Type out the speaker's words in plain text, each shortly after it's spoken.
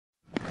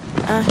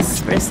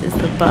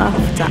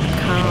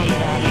us-versus-the-buff.com.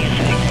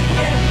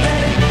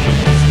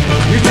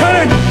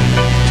 Lieutenant!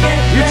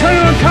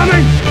 Lieutenant, I'm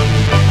coming!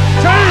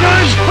 Lieutenant,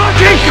 I'm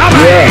fucking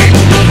coming! Yeah.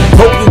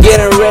 Hope you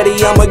getting ready,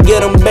 I'ma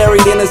get them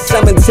buried in a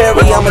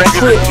cemetery. I'm a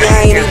trick,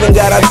 I ain't even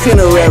got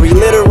itinerary.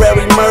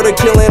 Literary murder,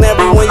 killing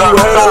everyone you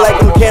heard of,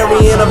 like I'm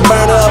carrying a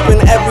burner up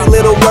in every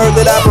little word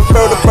that I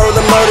prefer to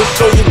further murder.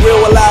 Show you real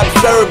while I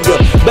observe ya.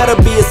 Better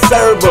be a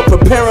server,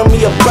 preparing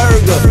me a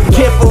burger.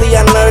 Carefully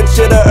I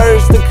nurture the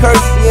urge to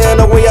curse ya.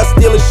 And the way I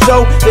steal a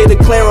show, they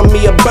declaring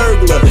me a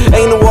burglar.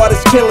 Ain't no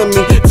artist killing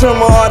me, turn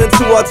my heart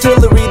into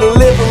artillery.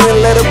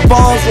 Delivering letter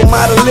bombs with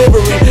my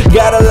delivery.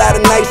 Got a lot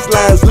of nice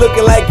lines,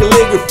 looking like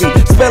calligraphy.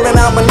 Spelling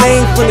out my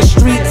name from the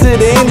street to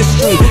the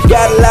industry.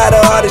 Got a lot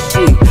of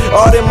artistry,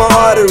 art in my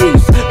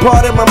arteries.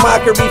 Pardon my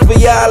mockery for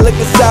y'all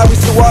looking sorry.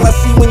 So all I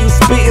see when you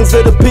spitting's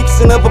a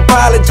depiction of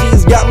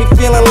apologies. Got me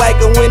feeling like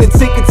I'm winning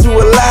ticket to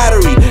a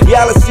lottery.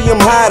 Y'all see I'm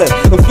hotter,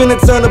 I'm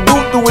finna turn the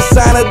boot through a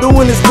signer.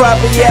 Doing this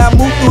proper, yeah, I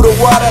move through the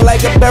water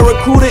like a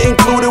barracuda,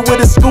 included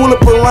with a school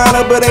of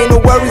piranha. But ain't no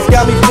worries,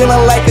 got me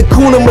feeling like a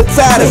kuna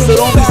matata. So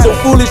don't be so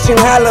foolish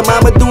and holler,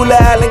 Mama Dula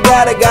Island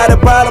got a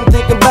problem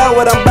thinking about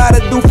what I'm about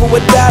to do for $1.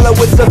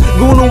 What's a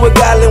goon to a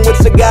goblin?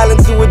 What's a goblin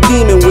to a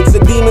demon? What's a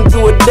demon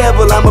to a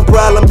devil? I'm a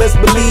problem,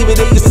 best believe it.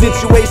 If your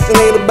situation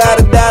ain't about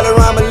 $1,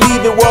 I'ma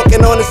leave it.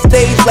 Walking on the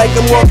stage like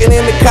I'm walking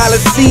in the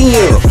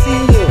Coliseum.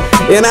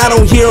 And I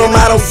don't hear him,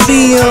 I don't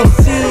see him.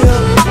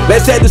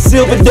 Let's have the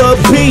Silver Dub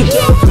beat.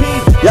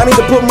 Y'all need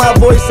to put my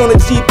voice on the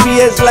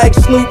GPS like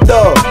Snoop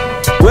Dogg.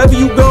 Wherever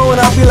you going,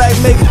 I'll be like,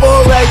 make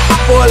 4 rights and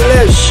 4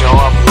 lefts.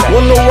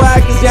 Wanna know why?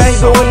 Cause y'all ain't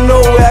going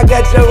nowhere. I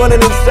got y'all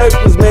running in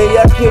circles, man.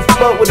 Y'all can't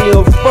fuck with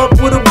you, fuck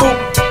with a boot.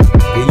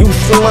 Get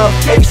used to my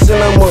face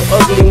and I'm an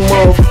ugly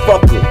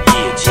motherfucker.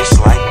 Yeah, just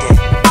like that.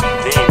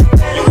 Then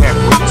you have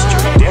reached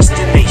your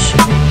destination.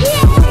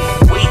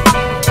 Whie.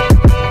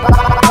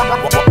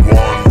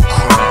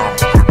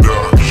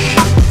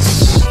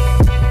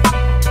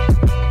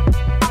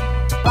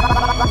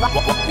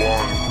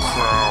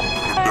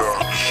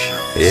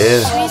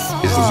 Yeah,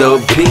 it's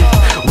dope beat.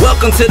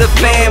 Welcome to the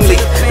family.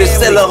 They're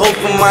still a hope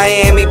from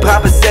Miami.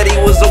 Papa said he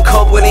was on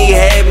coke when he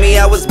had me.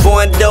 I was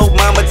born dope.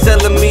 Mama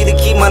telling me to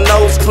keep my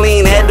nose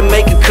clean. Had to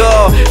make a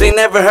call. They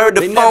never heard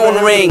the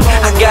phone ring.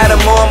 I got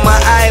them on my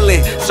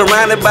island,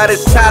 surrounded by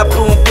this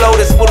typhoon flow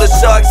that's full of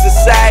sharks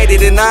inside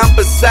it, and I'm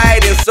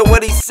Poseidon. So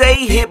what he say?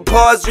 Hit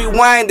pause,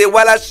 rewind it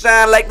while I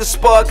shine like the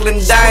sparkling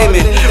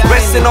diamond.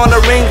 Resting on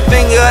the ring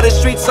finger of the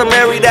streets, I'm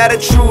married out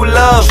of true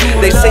love.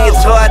 They say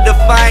it's hard to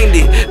find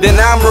it. Then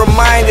I'm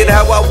reminded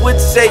how I would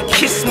say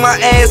kiss my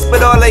ass,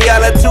 but all of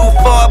y'all are too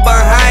far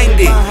behind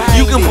it.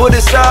 You can put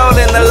us all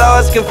in the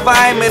law's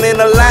confinement. In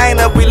the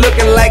lineup, we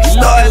looking like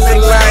stars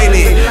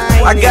aligning.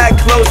 I got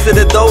closer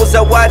to those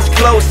I watch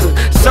closer.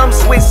 Some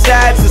switched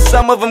sides and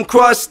some of them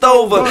crossed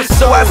over.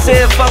 So I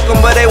said fuck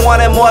them, but they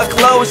wanted more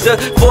closure.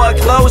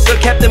 Foreclosure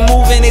kept it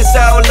moving, it's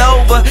all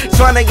over.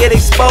 Trying to get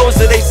exposed,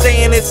 they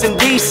saying it's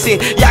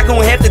indecent. Y'all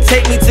gon' have to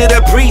take me to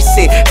the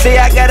precinct. Say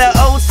I got an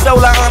old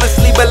soul, I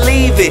honestly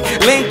believe it.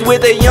 Linked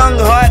with a young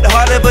heart,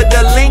 heart of a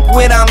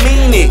delinquent, I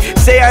mean it.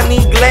 Say I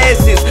need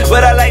glasses,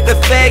 but I like the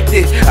fact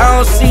that I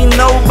don't see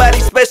nobody,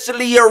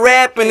 especially a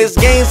rapping. This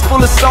game's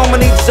full of so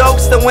many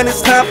jokes that when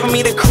it's time for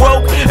me to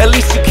croak, at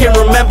least you can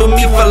remember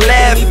me for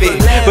laughing.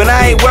 But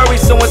I ain't worried,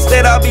 so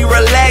instead I'll be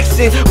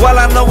relaxing. While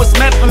I know what's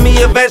meant for me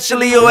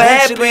eventually will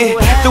happen.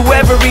 Through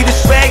every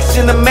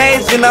distraction,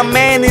 imagine I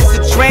managed to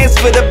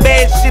transfer the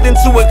bad shit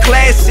into a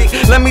classic.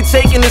 Let me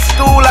take him to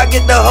school, I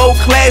get the whole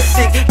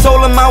classic.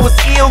 Told him I was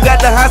ill, got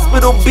the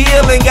hospital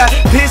bill, and got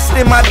pissed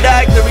in my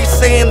doctor. He's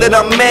saying that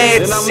I'm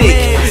mad sick.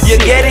 You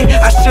get it?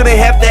 I shouldn't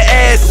have to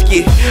ask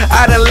it.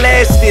 I done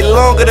lasted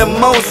longer than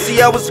most.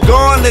 See, I was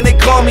gone, then they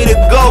called me the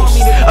ghost.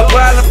 A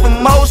problem for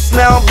most,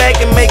 now I'm back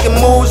and making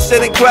moves.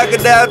 Shedding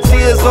crocodile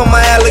tears on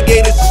my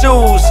alligator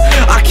shoes.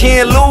 I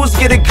can't lose,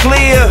 get it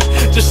clear.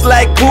 Just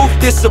like poof,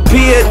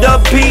 disappeared.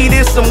 Up B,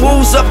 there's some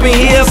moves up in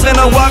here.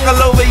 Finna walk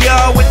all over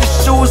y'all with the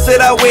shoes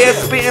that I wear.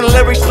 Spitting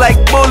lyrics like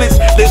bullets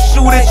that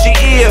shoot at your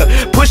ear.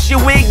 Push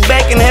your wig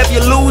back and have you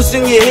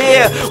losing your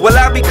hair. Well,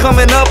 I be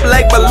coming up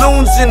like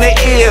balloons in the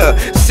air.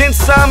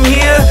 Since I'm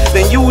here,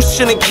 then you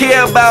shouldn't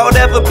care about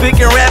ever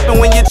picking rapping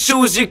when you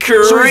choose your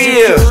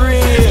career.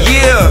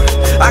 Yeah,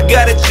 I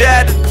got a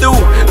job to do,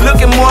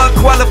 looking more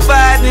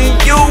qualified than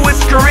you.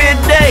 It's career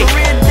day.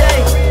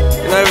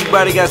 You know,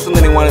 everybody got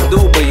something they wanna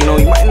do, but you know,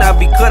 you might not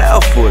be cut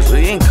out for it. So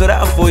you ain't cut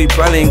out for it, you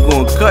probably ain't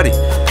gonna cut it.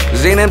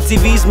 Cause ain't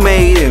MTV's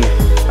made, and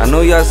I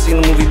know y'all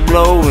seen the movie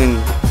Blow, and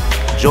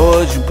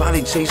George, you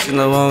probably chasing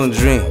the wrong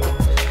dream.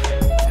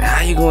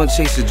 How you gonna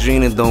chase a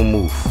dream that don't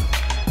move?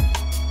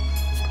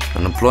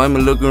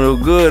 Unemployment looking real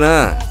good,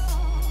 huh?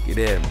 Get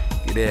at me,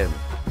 get at me.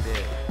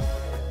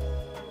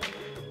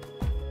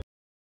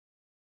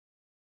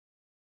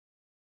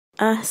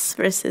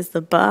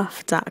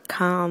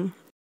 us-versus-the-buff.com.